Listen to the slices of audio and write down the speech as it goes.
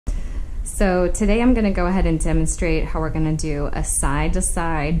So today I'm going to go ahead and demonstrate how we're going to do a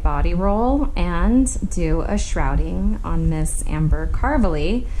side-to-side body roll and do a shrouding on Miss Amber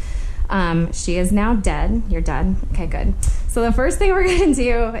Carvely. She is now dead. You're dead? Okay, good. So the first thing we're going to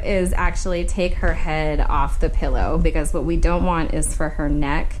do is actually take her head off the pillow, because what we don't want is for her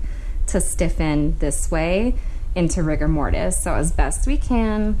neck to stiffen this way into rigor mortis. So as best we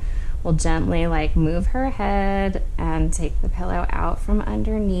can, we'll gently move her head and take the pillow out from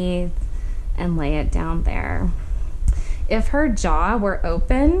underneath and lay it down there. If her jaw were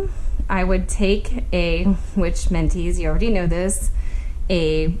open, I would take which mentees, you already know this,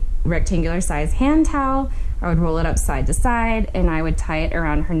 a rectangular size hand towel. I would roll it up side to side and I would tie it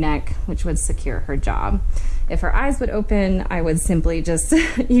around her neck, which would secure her jaw. If her eyes would open, I would simply just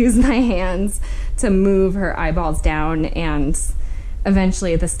use my hands to move her eyeballs down, and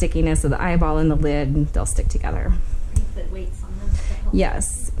eventually the stickiness of the eyeball and the lid, they'll stick together. You put weights on them to help?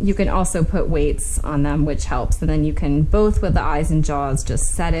 Yes, you can also put weights on them, which helps, and then you can, both with the eyes and jaws,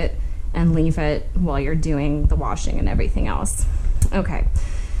 just set it and leave it while you're doing the washing and everything else. Okay,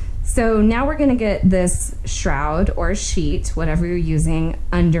 so now we're gonna get this shroud or sheet, whatever you're using,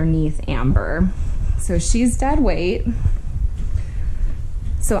 underneath Amber. So she's dead weight.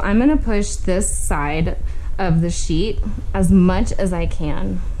 So I'm gonna push this side of the sheet as much as I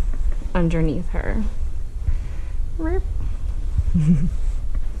can underneath her.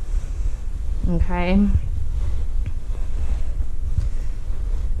 Okay.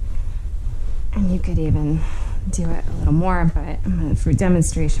 And you could even do it a little more, but for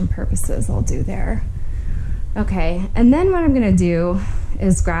demonstration purposes, I'll do there. Okay, and then what I'm gonna do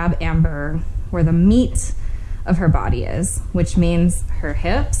is grab Amber where the meat of her body is, which means her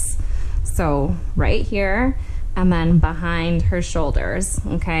hips. So right here, and then behind her shoulders,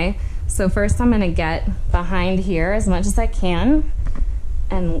 okay? So first I'm gonna get behind here as much as I can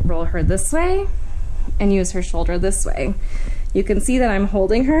and roll her this way and use her shoulder this way. You can see that I'm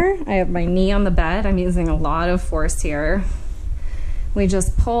holding her. I have my knee on the bed. I'm using a lot of force here. We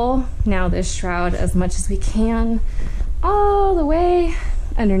just pull now this shroud as much as we can all the way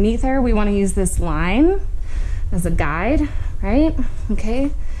underneath her. We wanna use this line as a guide, right? Okay.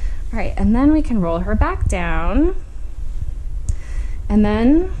 All right, and then we can roll her back down. And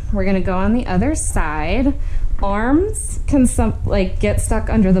then we're gonna go on the other side. Arms can get stuck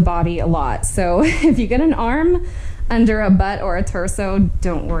under the body a lot. So if you get an arm under a butt or a torso,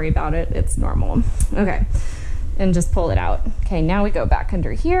 don't worry about it, it's normal. Okay, and just pull it out. Okay, now we go back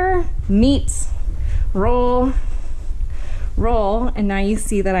under here, meet, roll, roll, and now you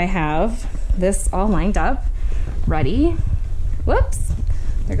see that I have this all lined up, ready. Whoops.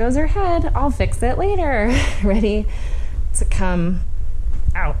 There goes her head. I'll fix it later. Ready to come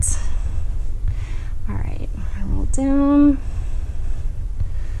out. All right, roll down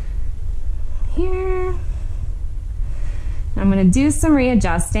here. I'm gonna do some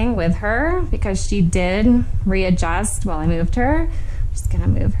readjusting with her because she did readjust while I moved her. I'm just gonna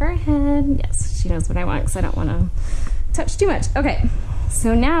move her head. Yes, she knows what I want because I don't wanna touch too much. Okay,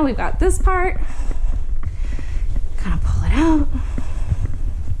 so now we've got this part. Kind of pull it out.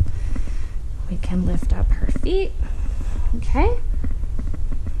 We can lift up her feet, okay?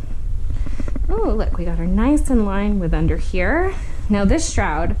 Oh, look, we got her nice in line with under here. Now this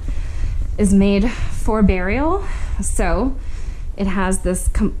shroud is made for burial, so it has this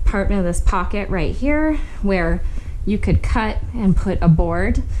compartment, this pocket right here where you could cut and put a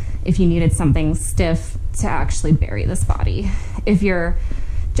board if you needed something stiff to actually bury this body. If you're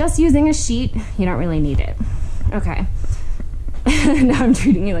just using a sheet, you don't really need it. Okay. Now I'm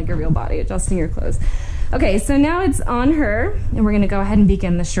treating you like a real body, adjusting your clothes. Okay, so now it's on her, and we're gonna go ahead and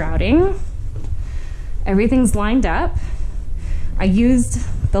begin the shrouding. Everything's lined up. I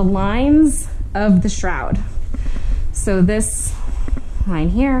used the lines of the shroud. So this line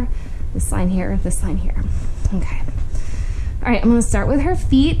here, this line here, this line here. Okay. All right, I'm gonna start with her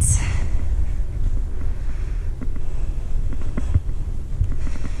feet.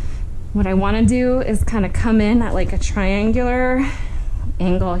 What I wanna do is kind of come in at a triangular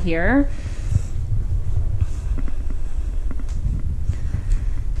angle here.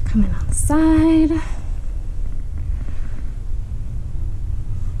 Come in on the side.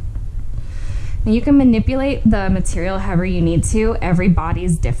 Now you can manipulate the material however you need to. Every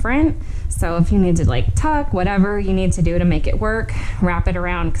body's different. So if you need to tuck, whatever you need to do to make it work, wrap it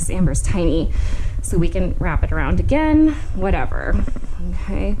around, because Amber's tiny. So we can wrap it around again, whatever,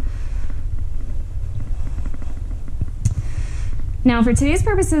 okay? Now for today's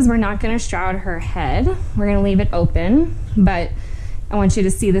purposes, we're not gonna shroud her head. We're gonna leave it open, but I want you to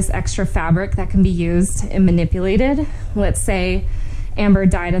see this extra fabric that can be used and manipulated. Let's say Amber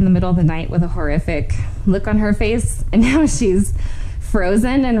died in the middle of the night with a horrific look on her face, and now she's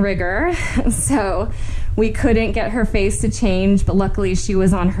frozen in rigor. So we couldn't get her face to change, but luckily she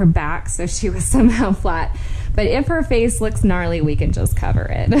was on her back, so she was somehow flat. But if her face looks gnarly, we can just cover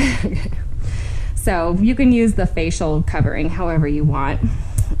it. So you can use the facial covering however you want.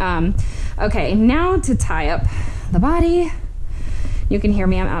 Okay, now to tie up the body. You can hear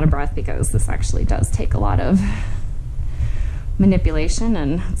me, I'm out of breath because this actually does take a lot of manipulation,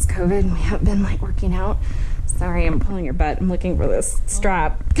 and it's COVID and we haven't been like working out. Sorry, I'm pulling your butt. I'm looking for this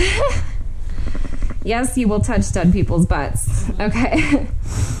strap. Yes, you will touch dead people's butts. Okay.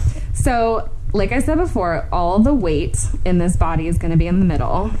 So, like I said before, all the weight in this body is going to be in the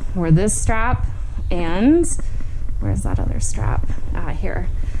middle, where this strap and where's that other strap? Here.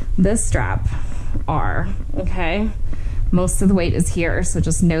 This strap are, okay? Most of the weight is here, so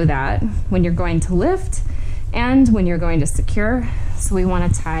just know that when you're going to lift and when you're going to secure. So we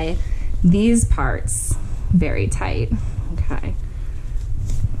want to tie these parts very tight, okay?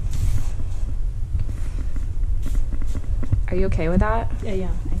 Are you okay with that?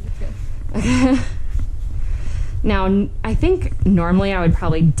 Yeah, I feel. Now, I think normally I would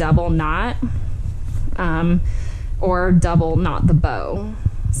probably double knot or double knot the bow.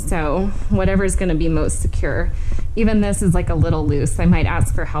 So whatever's going to be most secure. Even this is like a little loose. I might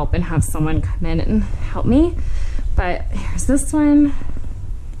ask for help and have someone come in and help me. But here's this one.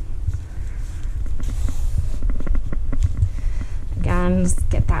 Again, just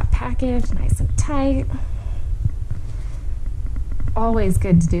get that package nice and tight. Always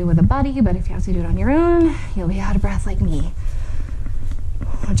good to do with a buddy, but if you have to do it on your own, you'll be out of breath like me,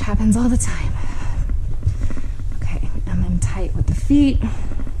 which happens all the time. Okay, and then tight with the feet,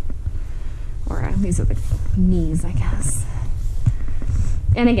 or these are the knees, I guess.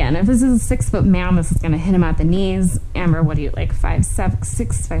 And again, if this is a 6 foot man, this is going to hit him at the knees. Amber, what are you, like 5'7",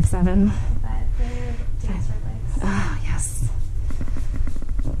 6, 5'7"? 5'5", Oh, yes.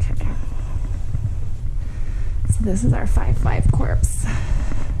 Okay. So this is our 5'5"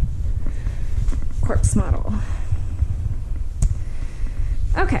 corpse model.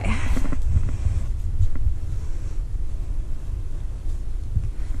 Okay.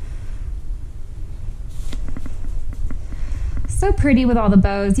 So pretty with all the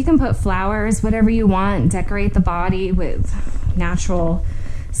bows. You can put flowers, whatever you want, decorate the body with natural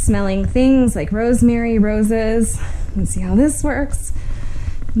smelling things like rosemary, roses. Let's see how this works.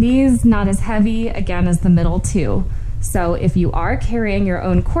 These not as heavy, again, as the middle two. So if you are carrying your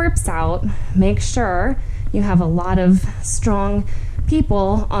own corpse out, make sure you have a lot of strong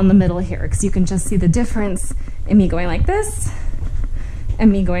people on the middle here, because you can just see the difference in me going like this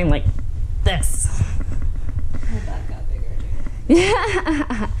and me going like this.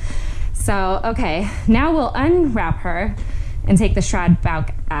 Yeah. So, okay, now we'll unwrap her and take the shroud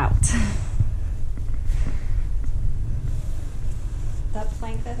back out. That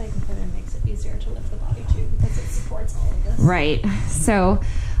plank that I can put in makes it easier to lift the body too, because it supports all of this. Right. So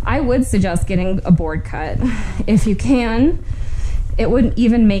I would suggest getting a board cut if you can. It would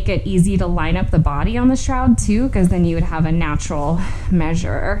even make it easy to line up the body on the shroud too, because then you would have a natural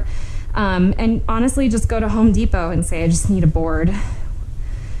measure. And honestly, just go to Home Depot and say, I just need a board.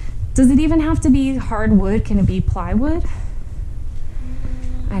 Does it even have to be hardwood? Can it be plywood?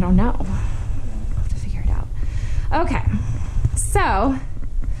 I don't know. I'll have to figure it out. Okay, so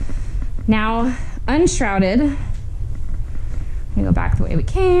now unshrouded. I'm gonna go back the way we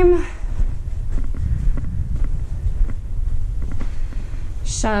came.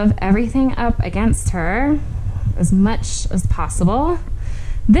 Shove everything up against her as much as possible.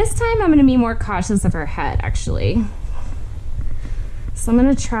 This time I'm going to be more cautious of her head, actually. So I'm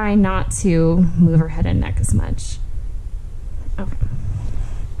going to try not to move her head and neck as much. Okay.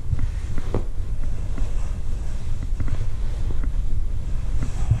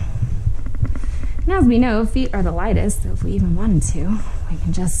 And as we know, feet are the lightest, so if we even wanted to, we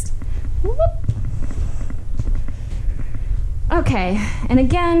can just whoop. Okay, and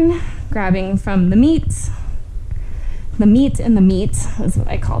again, grabbing from the meat. The meat and the meat is what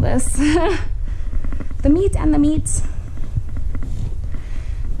I call this. The meat and the meat.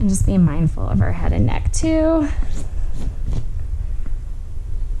 And just be mindful of our head and neck too.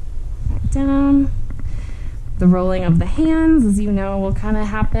 Back down. The rolling of the hands, as you know, will kind of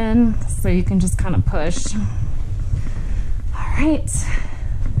happen. So you can just kind of push. All right.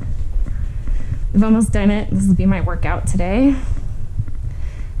 We've almost done it. This will be my workout today.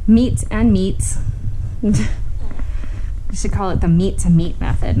 Meat and meat. You should call it the meat to meat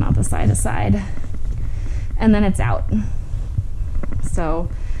method, not the side to side. And then it's out. So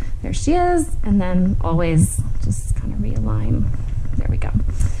there she is, and then always just kind of realign There we go.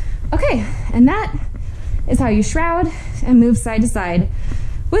 Okay, and that is how you shroud and move side to side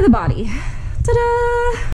with a body. Ta-da!